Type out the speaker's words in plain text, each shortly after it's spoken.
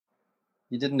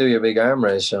You didn't do your big arm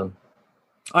raise, Sean.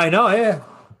 I know, yeah.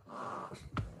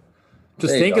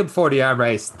 Just There you thinking go. before the arm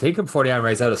race. Thinking before the arm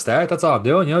race how to start. That's all I'm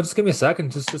doing. Just give me a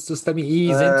second. Just let me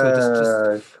ease into it.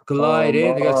 Just glide Come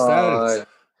in and get started. on.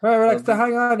 Right, relax. I'll,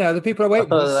 Hang on now. The people are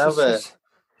waiting. I'll have a,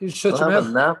 You just shut I'll your have a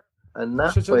mouth. nap. A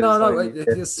nap by the No, no. time you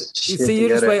get You shit see, you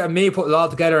just together. wait on me put it all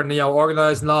together and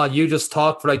organize and all. You just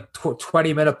talk for like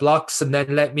 20-minute blocks and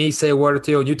then let me say a word or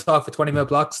two, and you talk for 20-minute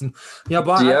blocks. And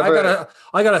but Do you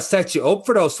I gotta set you up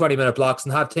for those 20-minute blocks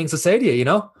and have things to say to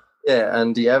you. Yeah,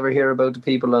 and do you ever hear about the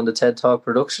people on the TED Talk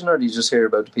production, or do you just hear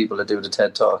about the people that do the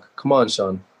TED Talk? Come on,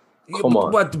 Sean. Come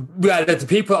on. But the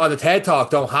people on the TED Talk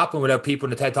don't happen without people in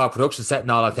the TED Talk production setting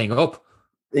all that thing up.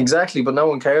 Exactly, but no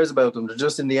one cares about them. They're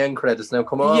just in the end credits now.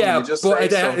 Come on, will you just say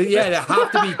something? They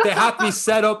have to be. They have to be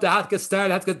set up. They have to get started.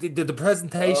 They have to get the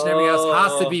presentation. Everything else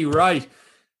has to be right.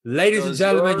 Ladies and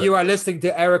gentlemen, you are listening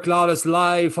to Eric Lawless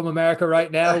live from America right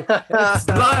now. It's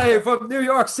live from New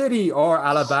York City or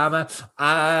Alabama.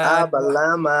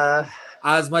 Alabama.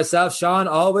 As myself, Sean,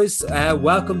 always,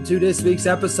 welcome to this week's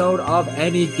episode of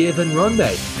Any Given Run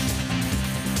Day.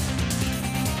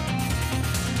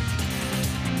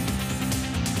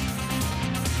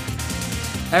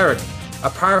 Eric,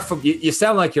 apart from you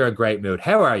sound like you're in a great mood.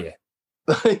 How are you?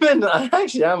 I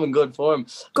actually am in good form.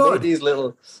 Good. Made these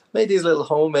little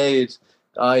homemade.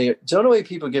 Do you know the way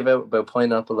people give out about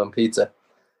pineapple on pizza?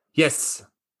 Yes.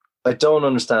 I don't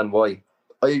understand why.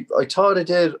 I thought I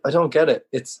did. I don't get it.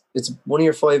 It's one of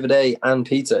your 5 a day and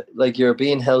pizza. Like, you're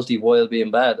being healthy while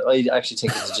being bad. I actually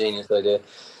think it's a genius idea.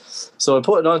 So I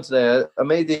put it on today. I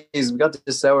made these. We got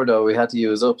this sourdough we had to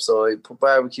use up. So I put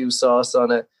barbecue sauce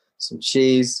on it, some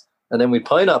cheese, and then we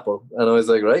pineapple. And I was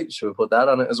like, right, should we put that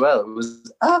on it as well? It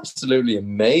was absolutely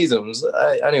amazing.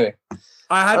 Anyway.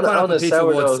 I had pineapple pizza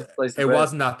once. It bread.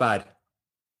 wasn't that bad.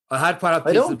 I had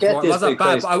pineapple pizza before. It wasn't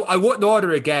bad, but I wouldn't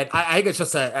order again. I think it's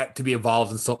just to be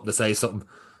involved in something, to say something.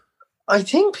 I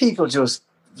think people just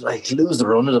lose the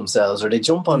run of themselves, or they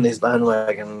jump on this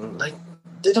bandwagon.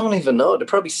 They don't even know. They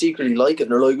probably secretly like it,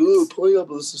 and they're like, "Oh,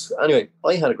 pineapples." Anyway,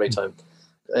 I had a great time.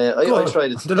 I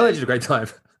tried it. I'm delighted you had a great time.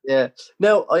 Yeah.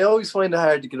 Now, I always find it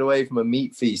hard to get away from a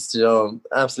meat feast.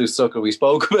 Absolute sucker. We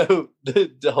spoke about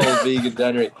the whole vegan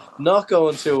January. Not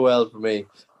going too well for me.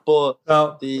 But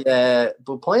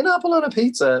but pineapple on a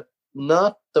pizza,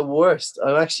 not the worst.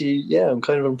 I'm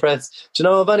kind of impressed. Do you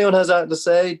know if anyone has that to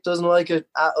say, doesn't like it,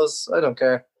 at us? I don't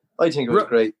care. I think it was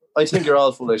great. I think you're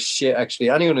all full of shit, actually.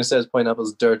 Anyone who says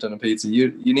pineapple's dirt on a pizza,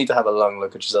 you need to have a long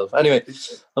look at yourself. Anyway,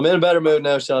 I'm in a better mood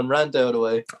now, Sean. Rant out of the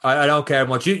way. I don't care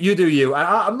much. You do you.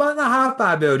 I'm not in a half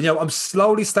bad mood. I'm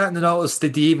slowly starting to notice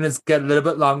that the evenings get a little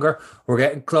bit longer. We're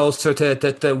getting closer to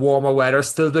the warmer weather.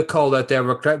 Still a bit cold out there.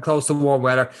 We're getting close to warm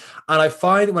weather. And I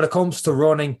find when it comes to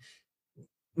running,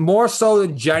 more so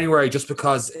in January, just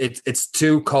because it's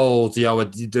too cold.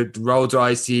 The roads are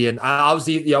icy, and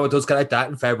obviously, it does get like that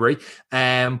in February.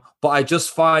 But I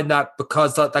just find that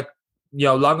because that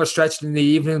longer stretch in the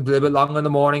evening, a little bit longer in the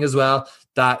morning as well,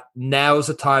 that now is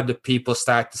the time that people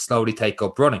start to slowly take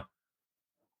up running.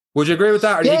 Would you agree with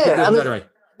that? Or do you think in January?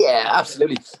 Yeah,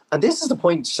 absolutely. And this is the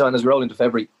point, Sean, as we roll into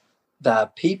February,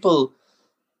 that people.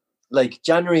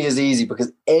 January is easy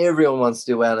because everyone wants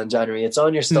to do well in January. It's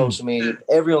on your social media.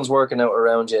 Everyone's working out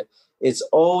around you. It's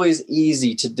always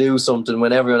easy to do something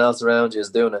when everyone else around you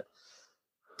is doing it.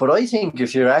 But I think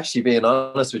if you're actually being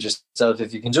honest with yourself,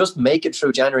 if you can just make it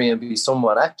through January and be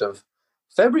somewhat active,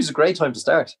 February's a great time to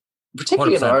start.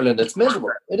 Particularly 100%. In Ireland, it's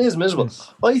miserable. It is miserable.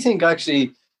 I think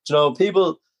actually,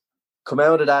 people come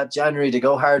out of that January, they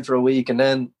go hard for a week, and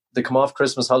then they come off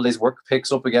Christmas holidays, work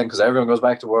picks up again because everyone goes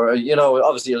back to work.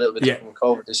 Obviously a little bit different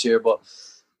from COVID this year, but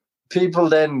people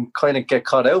then kind of get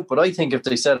caught out. But I think if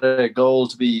they set a goal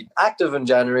to be active in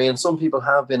January, and some people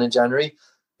have been in January,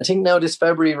 I think now this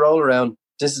February roll around,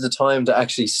 this is the time to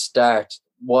actually start.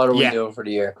 What are we doing for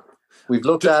the year? We've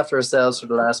looked after ourselves for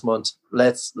the last month.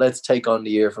 Let's take on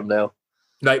the year from now.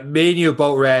 Like, me and you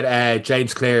both read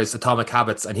James Clear's Atomic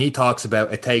Habits, and he talks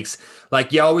about it takes,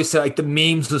 you always say, the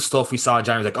memes and stuff we saw in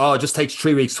January, it just takes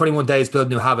 3 weeks, 21 days to build a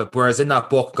new habit. Whereas in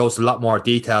that book, it goes to a lot more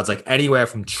details, anywhere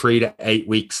from 3 to 8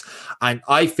 weeks. And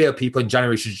I feel people in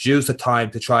January should use the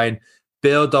time to try and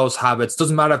build those habits.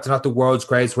 Doesn't matter if they're not the world's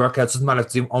greatest workouts. Doesn't matter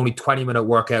if they're only 20-minute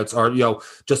workouts or,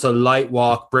 just a light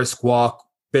walk, brisk walk,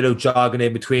 bit of jogging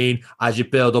in between as you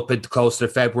build up into closer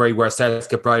to February, where it starts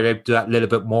to get brighter, able to do that a little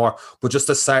bit more. But just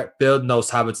to start building those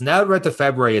habits. Now we're into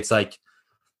February, it's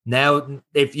now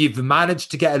if you've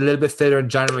managed to get a little bit fitter in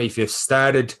January, if you've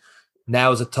started,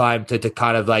 now's the time to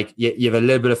kind of you have a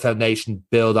little bit of foundation,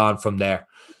 build on from there.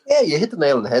 Yeah, you hit the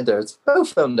nail on the head there. It's about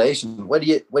foundation. Whether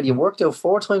you worked out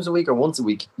 4 times a week or once a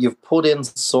week, you've put in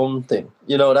something.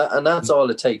 You know that, and that's all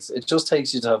it takes. It just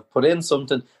takes you to have put in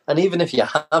something. And even if you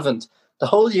haven't, the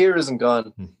whole year isn't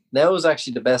gone. Now is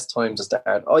actually the best time to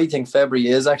start. I think February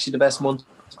is actually the best month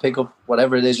to pick up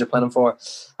whatever it is you're planning for.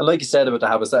 And like you said about the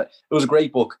habits, that it was a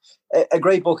great book. A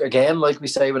great book, again, like we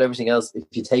say with everything else, if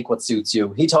you take what suits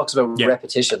you. He talks about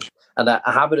repetition, and that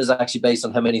a habit is actually based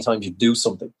on how many times you do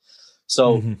something.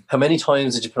 So how many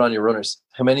times did you put on your runners?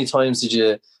 How many times did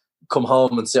you come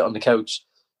home and sit on the couch?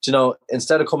 Do you know,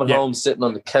 instead of coming home, sitting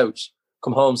on the couch,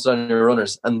 come home, sit on your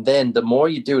runners. And then the more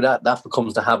you do that, that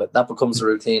becomes the habit. That becomes the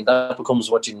routine. That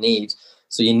becomes what you need.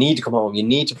 So you need to come home. You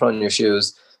need to put on your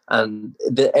shoes. And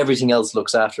everything else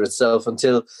looks after itself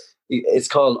until it's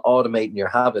called automating your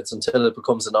habits, until it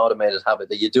becomes an automated habit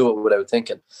that you do it without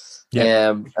thinking.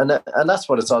 And that's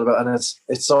what it's all about. And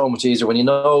it's so much easier when you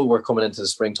know we're coming into the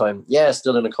springtime. Yeah,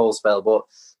 still in a cold spell, but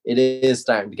it is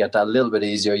starting to get that a little bit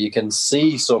easier. You can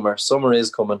see summer is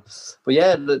coming. But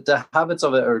yeah, the habits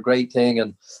of it are a great thing.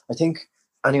 And I think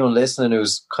anyone listening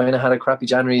who's kind of had a crappy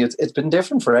January, it's been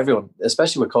different for everyone,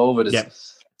 especially with COVID.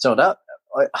 So that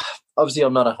obviously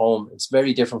I'm not at home. It's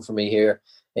very different for me here.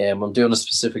 I'm doing a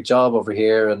specific job over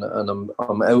here, and I'm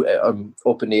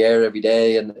up in the air every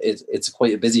day, and it's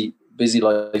quite a busy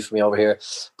life for me over here.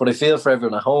 But I feel for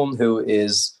everyone at home who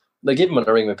is, like, even when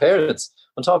I ring my parents,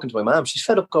 I'm talking to my mom. She's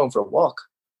fed up going for a walk.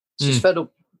 She's fed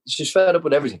up. She's fed up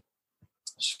with everything.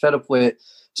 She's fed up with,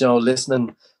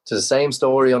 listening to the same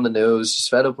story on the news. She's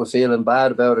fed up with feeling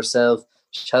bad about herself.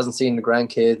 She hasn't seen the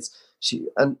grandkids.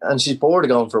 And she's bored of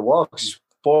going for a walk. She's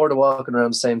bored of walking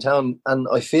around the same town. And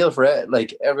I feel for it.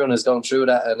 Like, everyone has gone through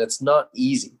that, and it's not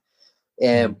easy.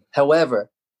 However,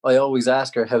 I always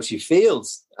ask her how she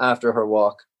feels after her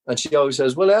walk. And she always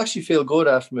says, well, I actually feel good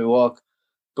after my walk,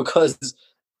 because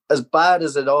as bad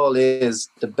as it all is,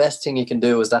 the best thing you can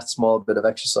do is that small bit of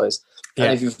exercise. Yeah.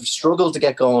 And if you've struggled to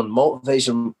get going,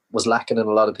 motivation was lacking in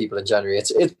a lot of people in January.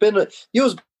 It's been, you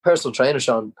as a personal trainer,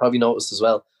 Sean, probably noticed as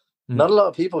well. Not a lot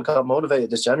of people got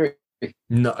motivated this January.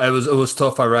 No, it was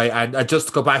tough, all right. And just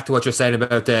to go back to what you're saying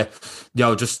about the,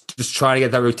 just trying to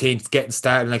get that routine, getting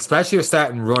started, like, especially if you're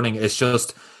starting running, it's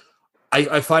just,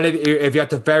 I find if you're at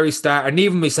the very start, and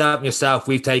even myself and yourself,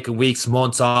 we've taken weeks,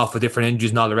 months off with different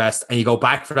injuries and all the rest, and you go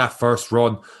back for that first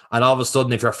run, and all of a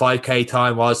sudden, if your 5K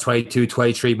time was 22,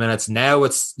 23 minutes, now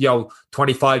it's,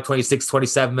 25, 26,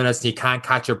 27 minutes, and you can't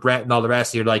catch your breath and all the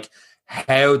rest, and you're like,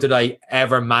 how did I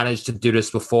ever manage to do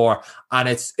this before? And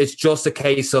it's just a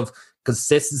case of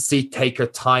consistency, take your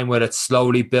time with it,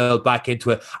 slowly build back into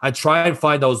it, and try and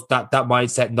find those that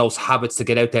mindset and those habits to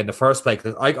get out there in the first place.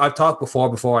 I've talked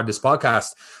before on this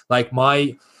podcast, like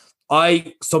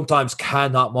I sometimes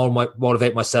cannot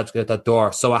motivate myself to get that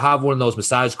door. So I have one of those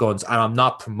massage guns, and I'm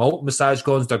not promoting massage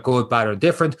guns. They're good, bad, or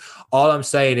different. All I'm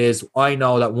saying is I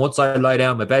know that once I lie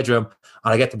down in my bedroom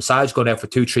and I get the massage gun out for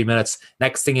 2-3 minutes,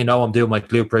 next thing you know, I'm doing my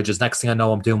glute bridges. Next thing I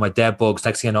know, I'm doing my dead bugs.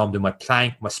 Next thing I know, I'm doing my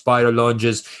plank, my spider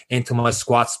lunges, into my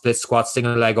squat, split squat,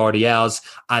 single leg RDLs.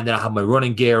 And then I have my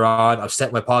running gear on. I've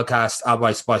set my podcast on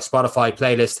my Spotify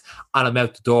playlist, and I'm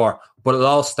out the door. But it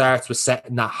all starts with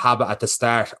setting that habit at the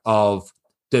start of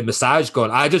the massage gun.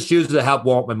 I just use it to help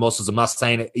warm up my muscles. I'm not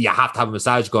saying you have to have a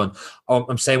massage gun.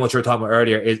 I'm saying what you were talking about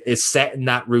earlier is setting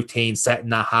that routine, setting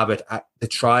that habit to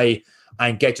try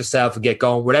and get yourself and get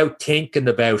going without thinking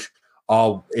about,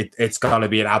 it's going to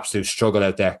be an absolute struggle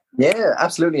out there. Yeah,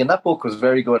 absolutely. And that book was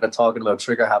very good at talking about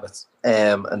trigger habits.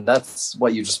 And that's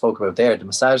what you just spoke about there. The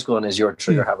massage gun is your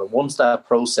trigger habit. Once that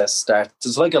process starts,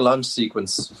 it's like a launch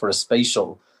sequence for a space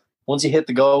shuttle. Once you hit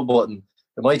the go button,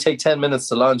 it might take 10 minutes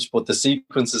to launch, but the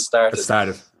sequence is started. It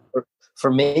started.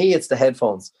 For me, it's the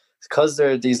headphones. Because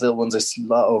they're these little ones I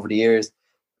slot over the ears.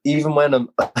 Even when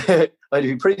I'd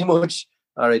be pretty much,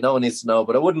 all right, no one needs to know,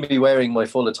 but I wouldn't be wearing my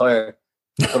full attire.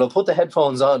 But I'll put the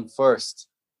headphones on first,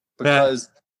 because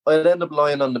I'll end up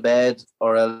lying on the bed,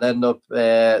 or I'll end up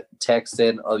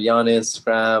texting, I'll be on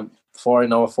Instagram. Before I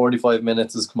know it, 45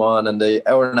 minutes has come on, and the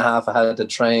hour and a half I had to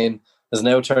train has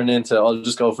now turned into, I'll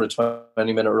just go for a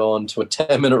 20-minute run to a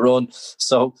 10-minute run.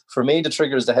 So for me, the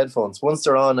trigger is the headphones. Once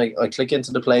they're on, I click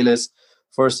into the playlist.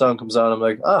 First song comes on, I'm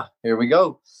like, here we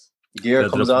go. The gear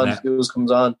comes on, the shoes comes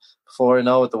on. Before I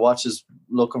know it, the watch is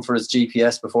looking for its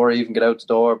GPS before I even get out the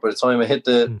door. By the time I hit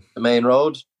the main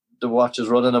road, the watch is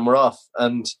running and we're off.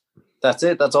 And that's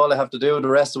it. That's all I have to do. The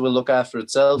rest will look after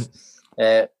itself.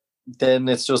 Then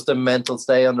it's just a mental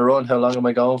stay on the run. How long am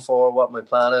I going for? What am I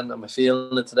planning? Am I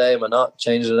feeling it today? Am I not?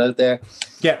 Changing it out there.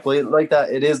 Yeah. But like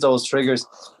that, it is those triggers.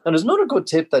 And there's another good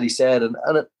tip that he said, and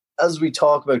as we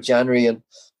talk about January, and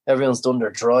everyone's done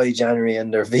their dry January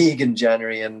and their vegan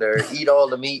January and their eat all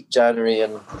the meat January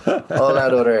and all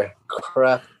that other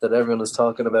crap that everyone is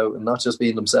talking about, and not just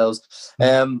being themselves.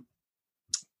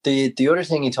 The other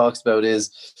thing he talks about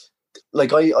is,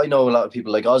 like, I know a lot of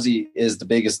people, like Ozzy is the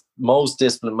biggest, most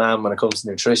disciplined man when it comes to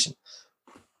nutrition.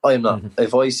 I am not.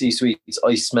 If I see sweets,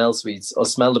 I smell sweets. I'll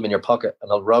smell them in your pocket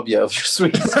and I'll rob you of your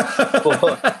sweets.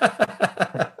 But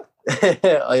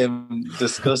I am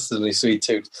disgustingly sweet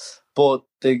tooth. But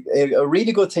a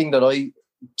really good thing that I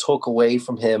took away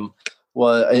from him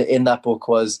in that book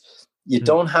was, you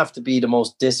don't have to be the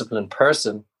most disciplined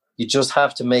person. You just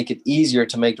have to make it easier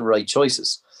to make the right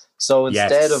choices. So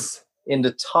instead of in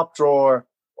the top drawer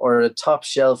or the top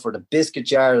shelf or the biscuit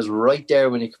jar is right there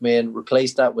when you come in,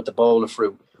 replace that with a bowl of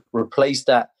fruit. Replace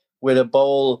that with a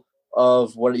bowl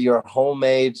of what your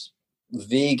homemade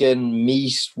vegan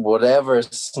meat, whatever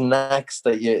snacks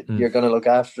that you're going to look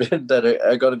after that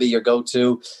are going to be your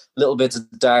go-to. Little bits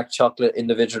of dark chocolate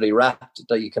individually wrapped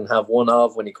that you can have one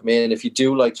of when you come in. If you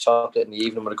do like chocolate in the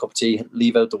evening with a cup of tea,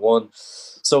 leave out the one.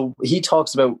 So he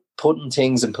talks about putting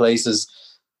things in places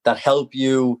that help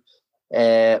you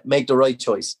make the right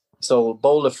choice. So a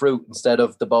bowl of fruit instead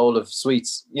of the bowl of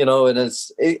sweets, you know, and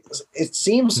it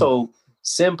seems so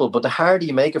simple, but the harder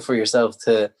you make it for yourself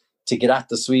to get at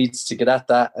the sweets, to get at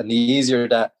that, and the easier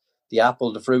that the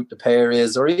apple, the fruit, the pear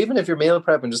is, or even if you're meal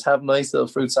prepping, just have nice little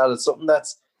fruit salad, something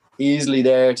that's easily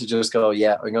there to just go,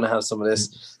 yeah, I'm going to have some of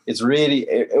this. It's really,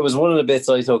 it was one of the bits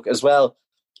I took as well,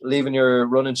 leaving your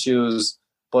running shoes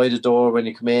by the door when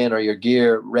you come in, or your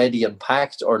gear ready and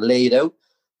packed or laid out.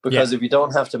 Because if you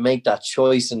don't have to make that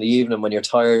choice in the evening when you're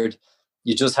tired,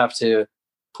 you just have to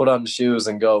put on the shoes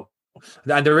and go.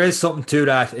 And there is something to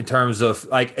that in terms of,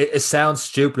 like, it sounds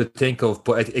stupid to think of,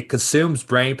 but it consumes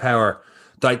brain power.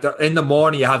 Like in the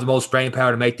morning, you have the most brain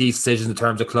power to make these decisions in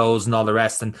terms of clothes and all the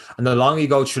rest. And the longer you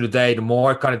go through the day, the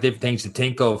more kind of different things you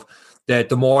think of,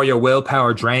 the more your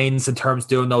willpower drains in terms of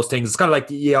doing those things. It's kind of like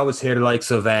you always hear the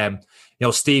likes of,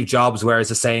 Steve Jobs wears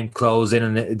the same clothes in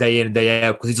and day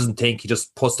out because he doesn't think, he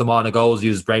just puts them on and goes,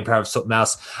 uses brain power for something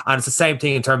else. And it's the same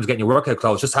thing in terms of getting your workout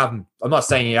clothes. Just having, I'm not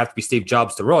saying you have to be Steve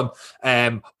Jobs to run,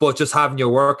 but just having your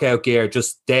workout gear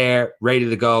just there, ready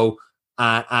to go.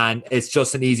 And it's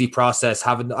just an easy process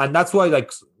and that's why,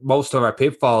 like, most of our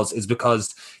pitfalls is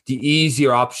because the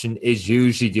easier option is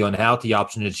usually the unhealthy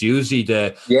option. It's usually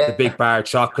the big bar of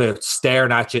chocolate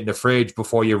staring at you in the fridge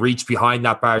before you reach behind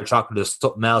that bar of chocolate. There's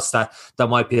something else that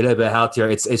might be a little bit healthier.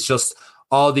 It's just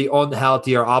all the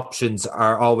unhealthier options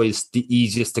are always the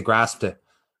easiest to grasp it.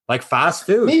 Like fast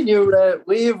food. Me and you,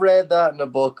 we've read that in a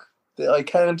book. I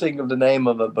can't think of the name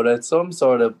of it, but it's some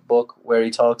sort of book where he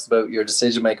talks about your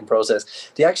decision-making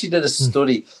process. They actually did a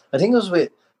study. I think it was with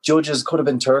judges, could have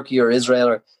been Turkey or Israel,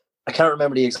 or I can't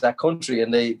remember the exact country,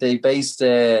 and they based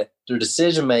their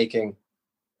decision-making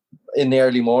in the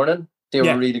early morning. They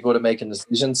were really good at making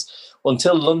decisions.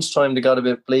 Until lunchtime, they got a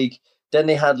bit bleak. Then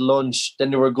they had lunch. Then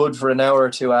they were good for an hour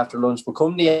or two after lunch. But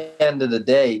come the end of the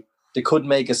day, they couldn't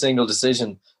make a single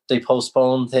decision. They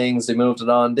postponed things, they moved it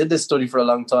on, did this study for a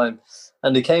long time.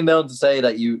 And they came down to say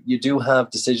that you do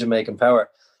have decision-making power.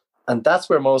 And that's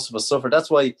where most of us suffer. That's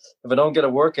why if I don't get a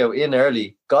workout in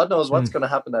early, God knows what's going to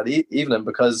happen that evening,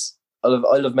 because I'll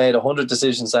have made 100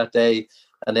 decisions that day.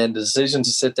 And then the decision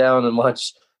to sit down and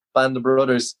watch Band of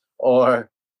Brothers or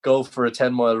go for a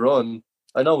 10-mile run,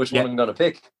 I know which one I'm going to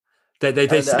pick. They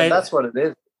say and that's what it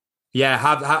is.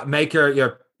 Yeah, make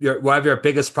your whatever your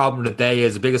biggest problem of the day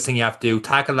is, the biggest thing you have to do,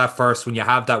 tackle that first when you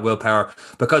have that willpower,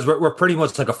 because we're pretty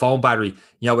much like a phone battery.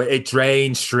 It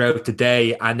drains throughout the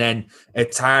day, and then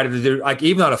it's harder to do. Like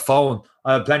even on a phone,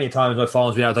 I have plenty of times my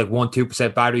phone's been out like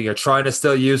 1-2% battery. You're trying to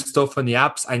still use stuff in the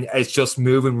apps, and it's just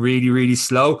moving really, really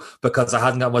slow because it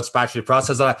hasn't got much battery to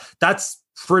process. That's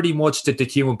pretty much the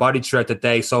human body throughout the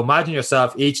day. So imagine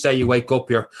yourself, each day you wake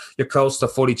up, you're close to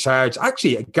fully charged.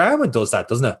 Actually, Garmin does that,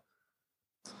 doesn't it?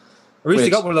 I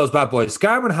recently got one of those bad boys.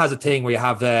 Garmin has a thing where you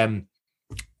have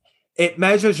it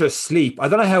measures your sleep. I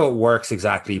don't know how it works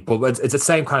exactly, but it's the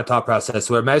same kind of thought process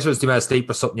where it measures the amount of sleep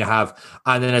or something you have,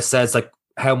 and then it says like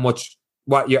how much,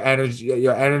 what your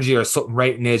energy or something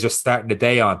rating is you're starting the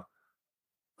day on.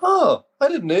 Oh, I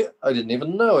didn't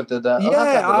even know it did that.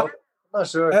 I'm not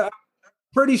sure.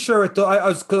 Pretty sure it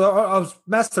does. I was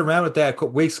messing around with that a couple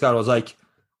weeks ago. I was like,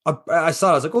 I saw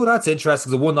it. I was like, oh, that's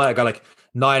interesting. The one night I got like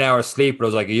 9 hours sleep, but I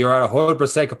was like, you're at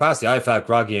 100% capacity. I felt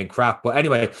groggy and crap. But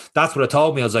anyway, that's what it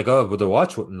told me. I was like, oh, but the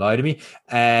watch wouldn't lie to me.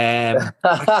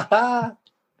 I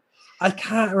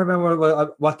can't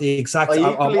remember what the exact.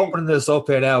 I'm opening this up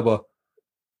here now, but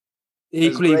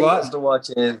equally, as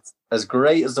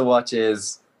great as the watch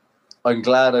is, I'm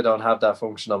glad I don't have that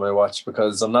function on my watch,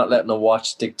 because I'm not letting a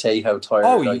watch dictate how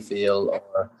tired I feel.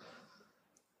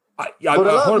 But a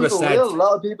lot of people will. A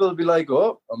lot of people will be like,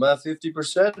 "Oh, I'm at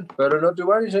 50%. Better not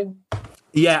do anything."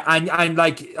 Yeah, and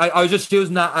like I was just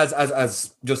using that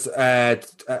as just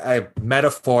a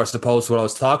metaphor, as opposed to what I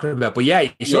was talking about. But yeah,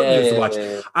 you shouldn't use the watch.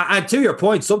 Yeah. And to your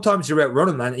point, sometimes you're out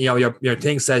running, and your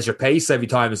thing says your pace every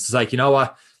time. It's like, you know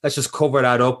what? Let's just cover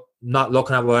that up. Not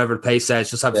looking at whatever the pace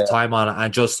says, just have the time on it,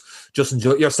 and just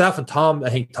enjoy yourself. And Tom, I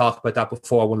think, talked about that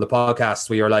before on one of the podcasts,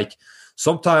 where you're like,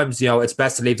 sometimes it's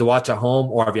best to leave the watch at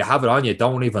home, or if you have it on you,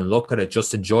 don't even look at it.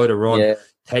 Just enjoy the run,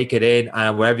 take it in,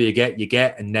 and whatever you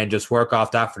get, and then just work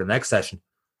off that for the next session.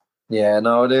 Yeah,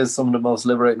 no, it is some of the most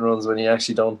liberating runs when you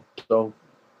actually don't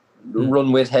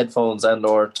run with headphones and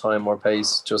or time or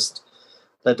pace. Just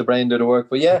let the brain do the work.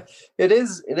 But yeah, it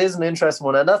is an interesting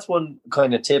one, and that's one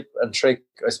kind of tip and trick,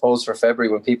 I suppose, for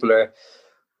February, when people are.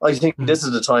 I think this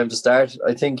is the time to start.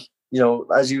 I think,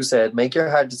 as you said, make your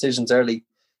hard decisions early.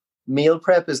 Meal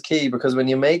prep is key, because when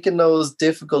you're making those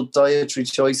difficult dietary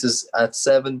choices at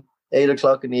 7, 8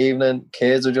 o'clock in the evening,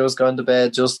 kids are just gone to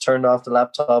bed, just turned off the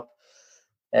laptop,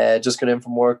 just got in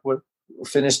from work,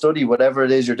 finish study, whatever it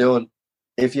is you're doing.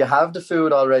 If you have the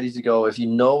food all ready to go, if you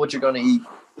know what you're going to eat,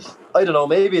 I don't know,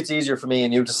 maybe it's easier for me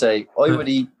and you to say, I would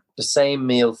eat the same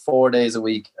meal 4 days a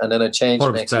week, and then I change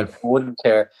it next week. I wouldn't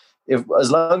care. As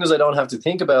long as I don't have to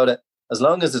think about it, as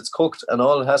long as it's cooked and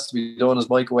all it has to be done is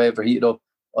microwave or heat it up,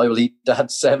 I will eat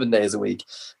that 7 days a week.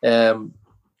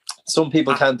 Some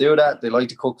people can't do that. They like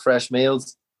to cook fresh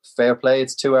meals. Fair play.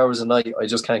 It's 2 hours a night. I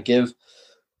just can't give.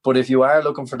 But if you are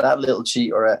looking for that little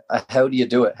cheat, or a how do you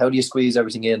do it? How do you squeeze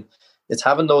everything in? It's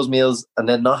having those meals and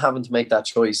then not having to make that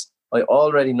choice. I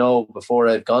already know before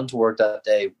I've gone to work that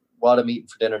day what I'm eating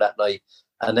for dinner that night.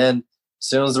 And then as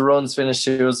soon as the run's finished,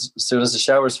 as soon as the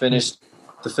shower's finished,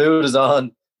 the food is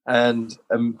on. And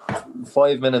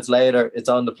 5 minutes later, it's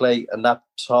on the plate, and that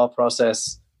thought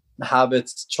process,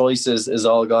 habits, choices is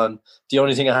all gone. The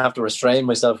only thing I have to restrain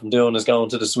myself from doing is going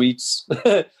to the sweets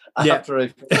after I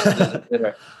finish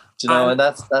dinner. And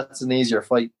that's an easier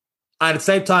fight. And at the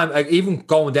same time, like, even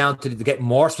going down to get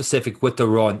more specific with the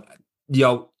run,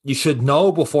 you should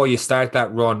know before you start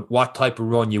that run what type of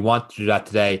run you want to do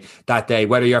that day,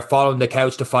 whether you're following the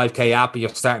Couch to 5K app and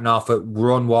you're starting off with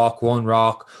run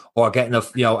rock, or getting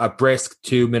a brisk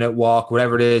 2-minute walk,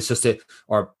 whatever it is,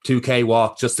 or 2K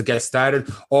walk just to get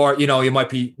started. Or, you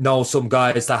might know some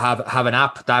guys that have an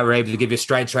app that are able to give you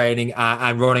strength training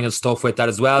and running and stuff with that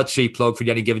as well. Cheap plug for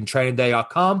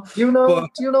anygiventrainingday.com. Do you know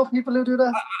people who do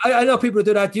that? I know people who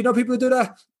do that. Do you know people who do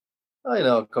that? I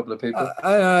know a couple of people.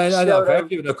 I know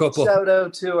a couple. Shout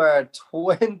out to our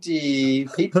 20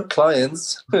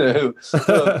 clients who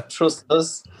trust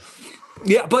us.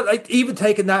 Yeah, but like, even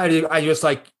taking that, and you're just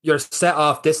like, you're set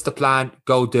off, this is the plan,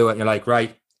 go do it. And you're like,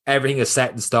 right, everything is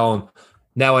set in stone.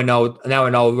 Now I know,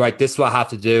 right, this is what I have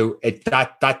to do.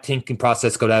 That thinking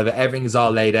process goes out of it. Everything is all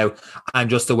laid out, and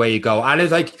just the way you go. And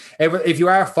it's like, if you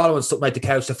are following something like the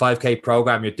Couch to 5K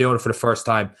program, you're doing it for the first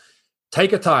time,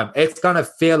 take your time. It's going to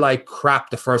feel like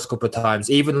crap the first couple of times.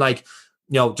 Even like,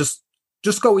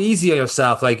 just go easy on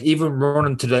yourself. Like, even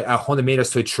running to 100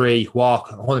 meters to a tree,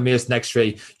 walk 100 meters to the next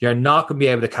tree, you're not going to be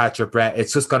able to catch your breath.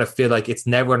 It's just going to feel like it's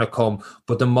never going to come.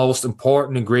 But the most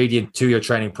important ingredient to your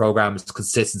training program is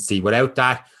consistency. Without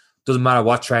that, doesn't matter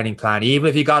what training plan, even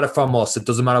if you got it from us, it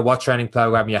doesn't matter what training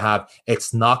program you have,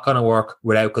 it's not going to work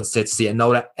without consistency. And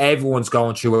know that everyone's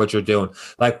going through what you're doing.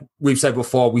 Like we've said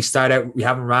before, we start out, we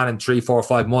haven't ran in 3, 4,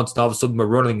 5 months, and all of a sudden we're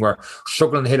running, we're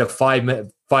struggling to hit a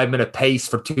 5-minute pace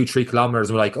for 2-3 kilometers.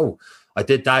 And we're like, oh, I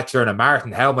did that during a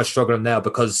marathon. How am I struggling now?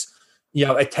 Because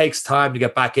it takes time to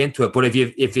get back into it. But if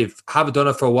you haven't done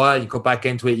it for a while, you go back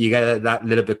into it, you get that a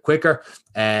little bit quicker,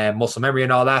 muscle memory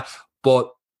and all that.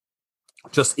 But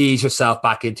just ease yourself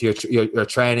back into your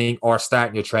training, or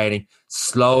starting your training.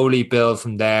 Slowly build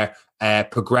from there.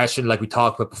 Progression, like we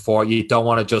talked about before, you don't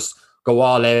want to just go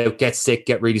all out, get sick,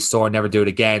 get really sore, never do it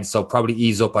again. So probably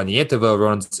ease up on the interval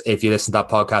runs. If you listen to that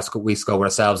podcast a couple weeks ago with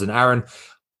ourselves and Aaron,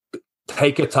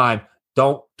 take your time.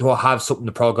 Don't have something in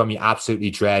the program you absolutely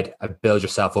dread, and build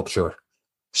yourself up through it.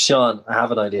 Sean, I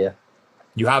have an idea.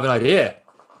 You have an idea?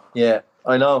 Yeah,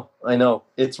 I know.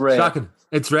 It's rare. Shocking.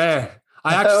 It's rare.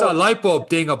 I actually saw a light bulb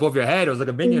ding above your head. It was like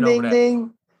a minion over there.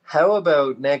 Ding. How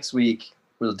about next week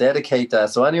we'll dedicate that?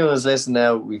 So anyone who's listening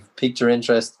now, we've piqued your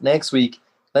interest. Next week,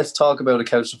 let's talk about a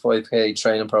Couch to 5K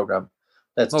training program.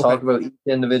 Let's talk about each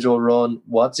individual run,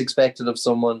 what's expected of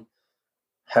someone,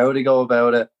 how to go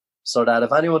about it, so that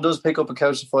if anyone does pick up a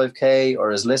Couch to 5K or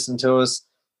is listening to us,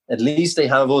 at least they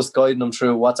have us guiding them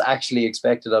through what's actually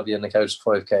expected of you in the Couch to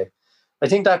 5K. I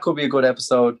think that could be a good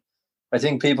episode. I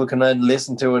think people can then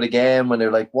listen to it again when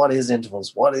they're like, what is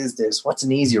intervals? What is this? What's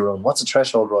an easy run? What's a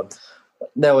threshold run?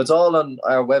 Now, it's all on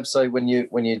our website. When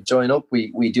you join up,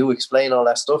 we do explain all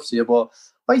that stuff to you. But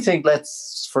I think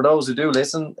for those who do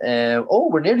listen,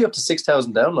 we're nearly up to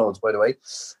 6,000 downloads, by the way.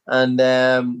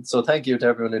 And so thank you to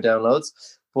everyone who downloads.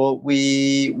 But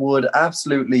we would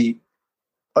absolutely,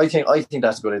 I think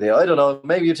that's a good idea. I don't know,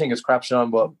 maybe you think it's crap,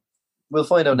 Sean, but we'll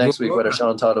find out next week whether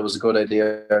Sean thought it was a good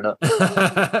idea or not.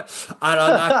 And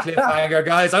on that cliffhanger,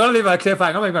 guys, I'm going to leave a cliffhanger.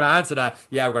 I'm not even going to answer that.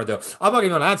 Yeah, we're going to do it. I'm not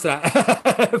even going to answer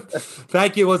that.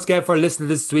 Thank you once again for listening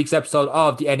to this week's episode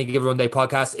of the Any Given Day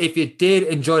podcast. If you did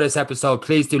enjoy this episode,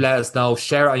 please do let us know.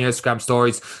 Share it on your Instagram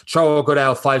stories. Throw a good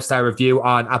 5-star review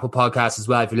on Apple Podcasts as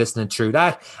well if you're listening through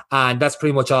that. And that's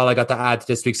pretty much all I got to add to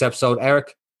this week's episode.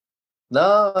 Eric?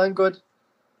 No, I'm good.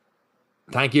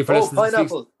 Thank you for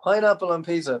listening. Pineapple on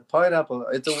pizza. Pineapple.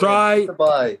 It's a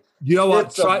buy. You know what?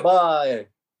 It's a buy.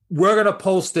 We're going to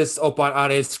post this up on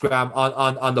Instagram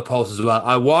on the post as well.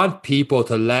 I want people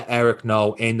to let Eric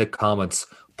know in the comments.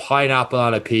 Pineapple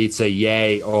on a pizza,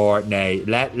 yay or nay.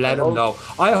 Let him know.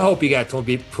 I hope you get to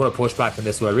put a pushback on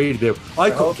this one. I really do.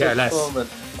 I couldn't care less.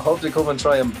 I hope they come and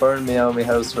try and burn me out of my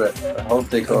house for it. I hope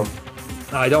they come.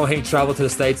 I don't think travel to the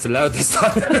States allowed this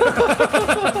time.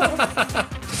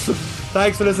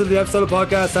 Thanks for listening to the episode of the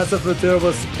podcast. That's it for the two of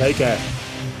us. Take care.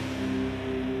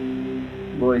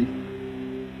 Bye.